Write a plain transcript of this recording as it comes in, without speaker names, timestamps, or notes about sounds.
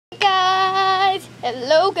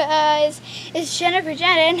Hello guys, it's Jennifer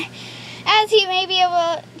Jenner. As you may be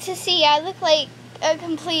able to see, I look like a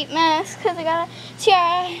complete mess because I got a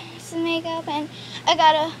tiara, some makeup, and I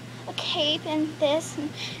got a cape and this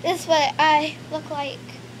is what I look like.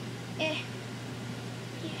 Yeah.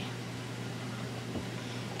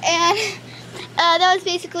 And that was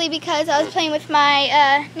basically because I was playing with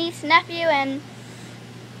my niece and nephew, and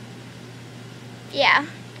yeah.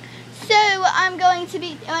 So what I'm going to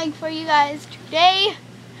be doing for you guys today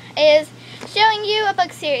is showing you a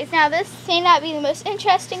book series. Now this may not be the most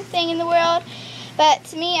interesting thing in the world, but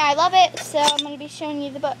to me I love it, so I'm going to be showing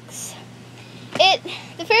you the books.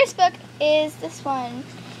 The first book is this one.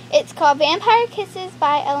 It's called Vampire Kisses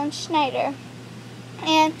by Ellen Schneider.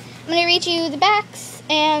 And I'm going to read you the backs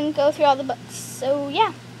and go through all the books. So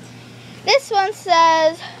yeah. This one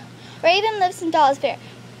says, Raven lives in Dawesville,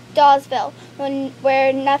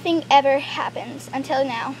 where nothing ever happens until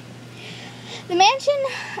now. The mansion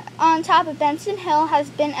on top of Benson Hill has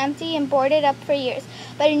been empty and boarded up for years,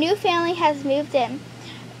 but a new family has moved in.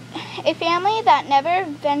 A family that never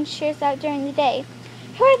ventures out during the day.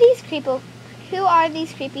 Who are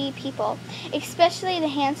these creepy people? Especially the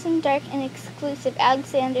handsome, dark, and exclusive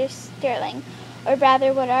Alexander Sterling. Or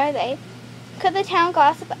rather, what are they? Could the town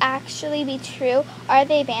gossip actually be true? Are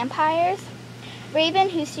they vampires? Raven,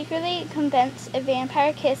 who secretly invents a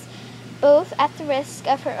vampire kiss, both at the risk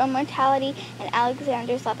of her own mortality and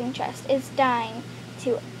Alexander's loving trust, is dying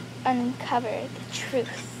to uncover the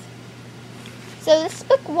truth. So this is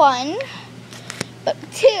book 1. Book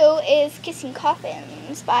 2 is Kissing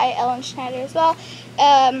Coffins by Ellen Schneider as well.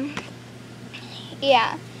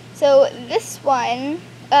 Yeah. So this one,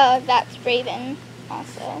 that's Raven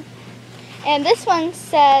also. And this one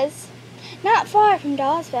says, not far from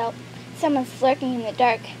Dawesville, someone's lurking in the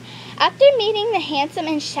dark. After meeting the handsome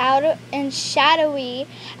and shadowy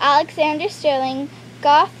Alexander Sterling,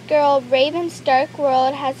 goth girl Raven's dark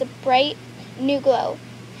world has a bright new glow.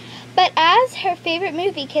 But as her favorite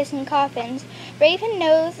movie, Kissing Coffins, Raven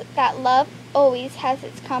knows that love always has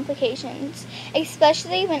its complications,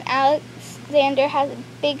 especially when Alexander has a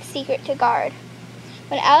big secret to guard.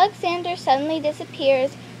 When Alexander suddenly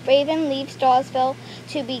disappears, Raven leaves Dawesville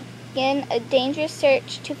to begin a dangerous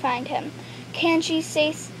search to find him. Can she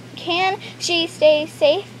stay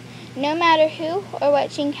safe no matter who or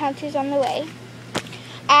what she encounters on the way?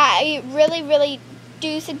 I really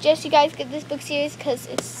do suggest you guys get this book series because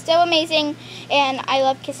it's so amazing, and I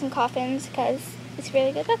love Kissing Coffins because it's a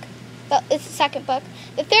really good book. Well, it's the second book.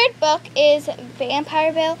 The third book is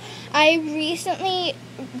Vampireville. I recently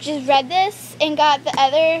just read this and got the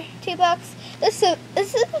other 2 books. This is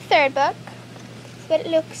the third book. That's what it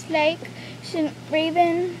looks like.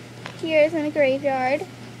 Raven tears in the graveyard.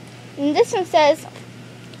 And this one says,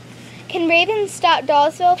 can Raven stop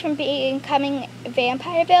Dawesville from becoming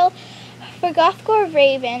Vampireville? For gothcore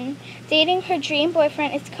Raven, dating her dream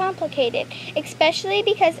boyfriend is complicated, especially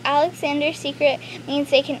because Alexander's secret means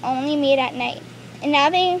they can only meet at night. And now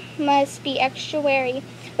they must be extra wary,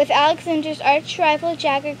 with Alexander's arch rival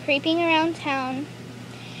Jagger creeping around town.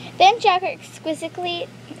 Then Jagger exquisitely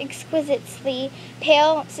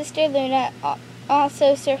pale sister Luna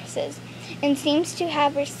also surfaces, and seems to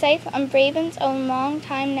have her sights on Raven's own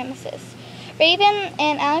longtime nemesis. Raven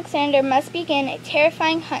and Alexander must begin a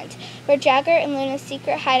terrifying hunt for Jagger and Luna's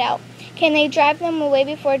secret hideout. Can they drive them away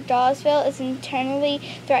before Dawesville is internally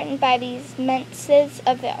threatened by these menaces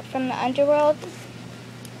from the underworld?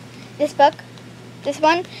 This one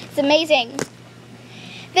is amazing.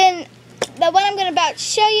 Then the one I'm going to about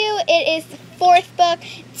show you, it is the 4th book.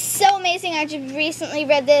 It's so amazing. I just recently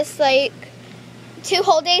read this like 2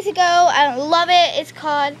 whole days ago. I love it. It's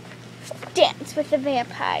called Dance with the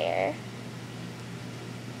Vampire.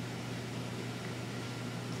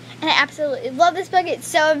 And I absolutely love this book. It's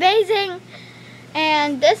so amazing.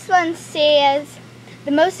 And this one says,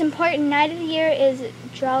 the most important night of the year is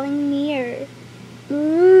drawing near.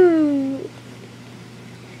 Ooh.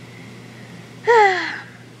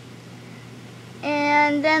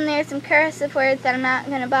 And then there's some cursive words that I'm not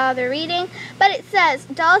going to bother reading. But it says,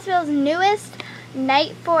 Dawesville's newest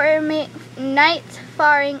night-faring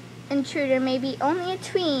intruder may be only a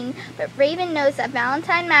tween, but Raven knows that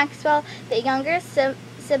Valentine Maxwell, the younger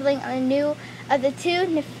sibling of the 2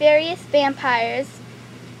 nefarious vampires,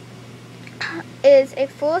 is a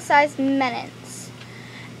full-sized menace.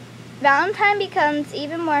 Valentine becomes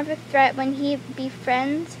even more of a threat when he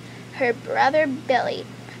befriends her brother Billy.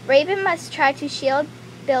 Raven must try to shield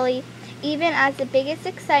Billy even as the biggest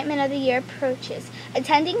excitement of the year approaches,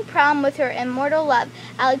 attending prom with her immortal love,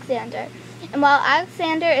 Alexander. And while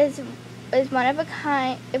Alexander is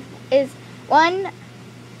one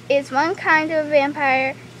is one kind of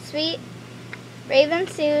vampire. Sweet Raven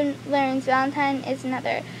soon learns Valentine is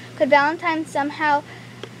another. Could Valentine somehow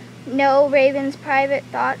know Raven's private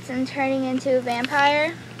thoughts and turning into a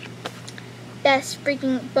vampire? Best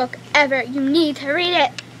freaking book ever. You need to read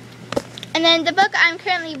it. And then the book I'm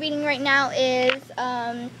currently reading right now is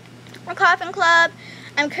A Coffin Club.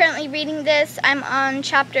 I'm currently reading this. I'm on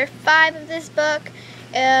chapter 5 of this book.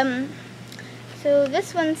 So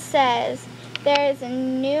this one says, there's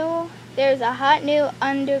a hot new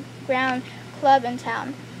underground club in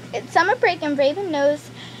town. It's summer break and Raven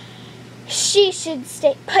knows she should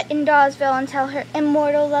stay put in Dawesville until her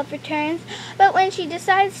immortal love returns. But when she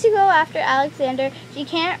decides to go after Alexander, she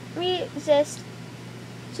can't resist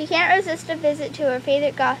a visit to her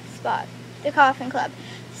favorite goth spot, the Coffin Club.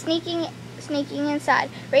 Sneaking inside,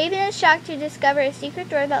 Raven is shocked to discover a secret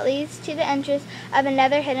door that leads to the entrance of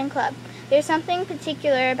another hidden club. There's something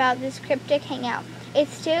particular about this cryptic hangout.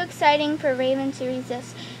 It's too exciting for Raven to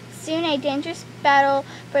resist. Soon a dangerous battle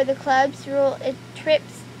for the club's rule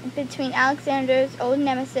trips between Alexander's old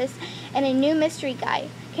nemesis and a new mystery guy.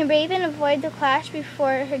 Can Raven avoid the clash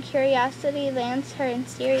before her curiosity lands her in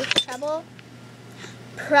serious trouble?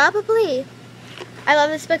 Probably. I love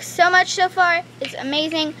this book so much so far. It's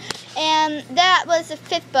amazing. And that was the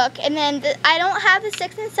 5th book. And then I don't have the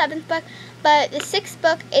 6th and 7th book, but the 6th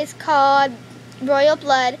book is called Royal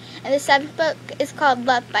Blood, and the 7th book is called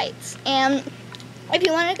Love Bites. And if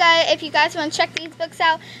you guys want to check these books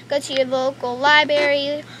out, go to your local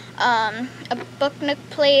library, a book nook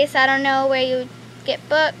place. I don't know where you get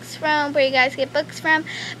books from, where you guys get books from.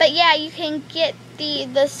 But yeah, you can get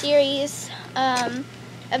the series of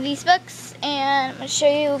these books, and I'm going to show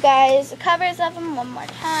you guys the covers of them one more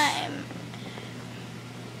time.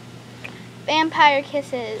 Vampire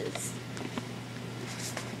Kisses,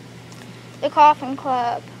 The Coffin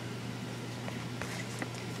Club,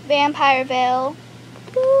 Vampire Veil,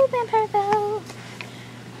 ooh, Vampire Veil,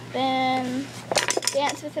 then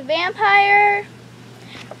Dance with a Vampire,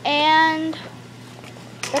 and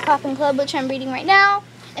The Coffin Club, which I'm reading right now.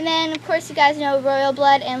 And then, of course, you guys know Royal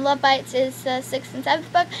Blood and Love Bites is the 6th and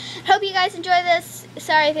 7th book. Hope you guys enjoy this.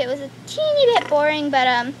 Sorry if it was a teeny bit boring, but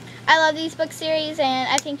I love these book series, and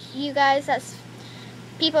I think you guys, that's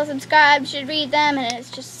people subscribed, should read them, and it's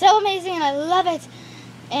just so amazing, and I love it.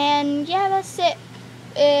 And yeah, that's it.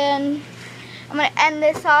 And I'm going to end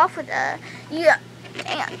this off with a, yeah,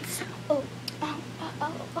 dance. Oh,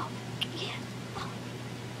 yeah, oh,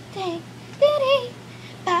 dang, diddy.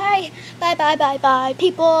 Bye, bye, bye, bye, bye,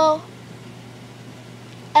 people.